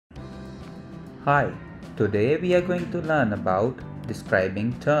Hi, today we are going to learn about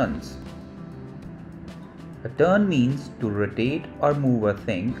describing turns. A turn means to rotate or move a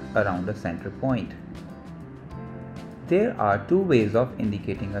thing around a center point. There are two ways of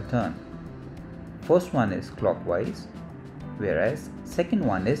indicating a turn. First one is clockwise, whereas second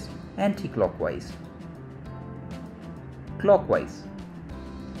one is anti-clockwise. Clockwise.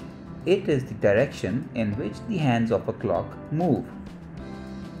 It is the direction in which the hands of a clock move.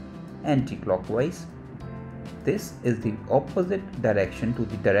 Anti-clockwise. This is the opposite direction to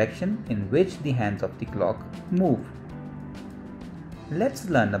the direction in which the hands of the clock move. Let's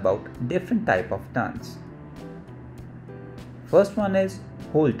learn about different type of turns. First one is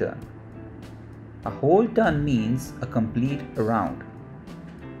whole turn. A whole turn means a complete round.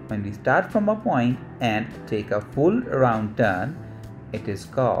 When we start from a point and take a full round turn, it is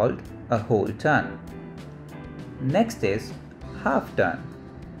called a whole turn. Next is half turn.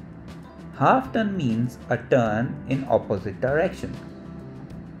 Half turn means a turn in opposite direction.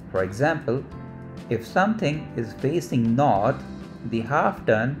 For example, if something is facing north, the half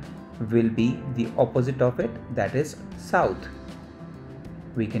turn will be the opposite of it, that is south.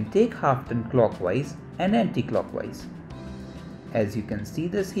 We can take half turn clockwise and anti-clockwise. As you can see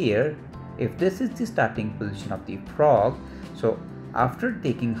this here, if this is the starting position of the frog, so after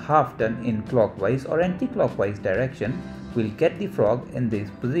taking half turn in clockwise or anti-clockwise direction, we'll get the frog in these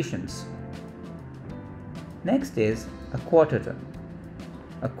positions. Next is a quarter turn.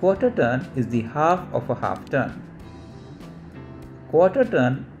 A quarter turn is the half of a half turn. Quarter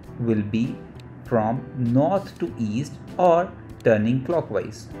turn will be from north to east or turning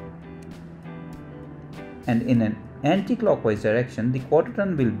clockwise. And in an anti-clockwise direction, the quarter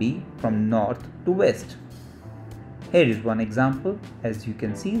turn will be from north to west. Here is one example. As you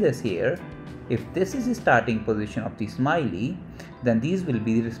can see this here, if this is the starting position of the smiley, then these will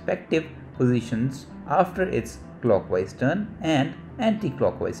be the respective positions after its clockwise turn and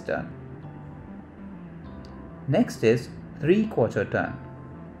anti-clockwise turn. Next is three-quarter turn.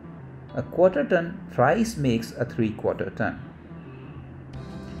 A quarter turn thrice makes a three-quarter turn.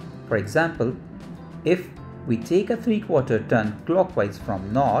 For example, if we take a three-quarter turn clockwise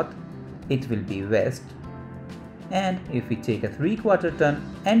from north, it will be west. And if we take a three-quarter turn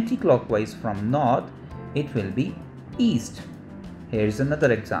anti-clockwise from north, it will be east. Here is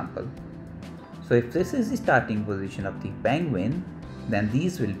another example. So if this is the starting position of the penguin, then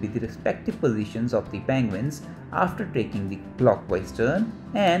these will be the respective positions of the penguins after taking the clockwise turn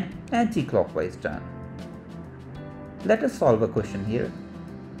and anti-clockwise turn. Let us solve a question here.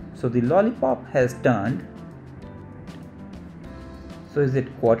 So the lollipop has turned. So is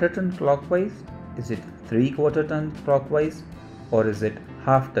it quarter turn clockwise? Is it three-quarter turn clockwise? Or is it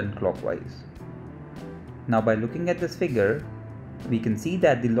half turn clockwise? Now by looking at this figure, we can see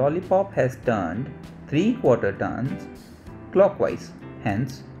that the lollipop has turned three-quarter turns clockwise.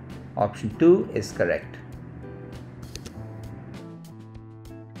 Hence, option 2 is correct.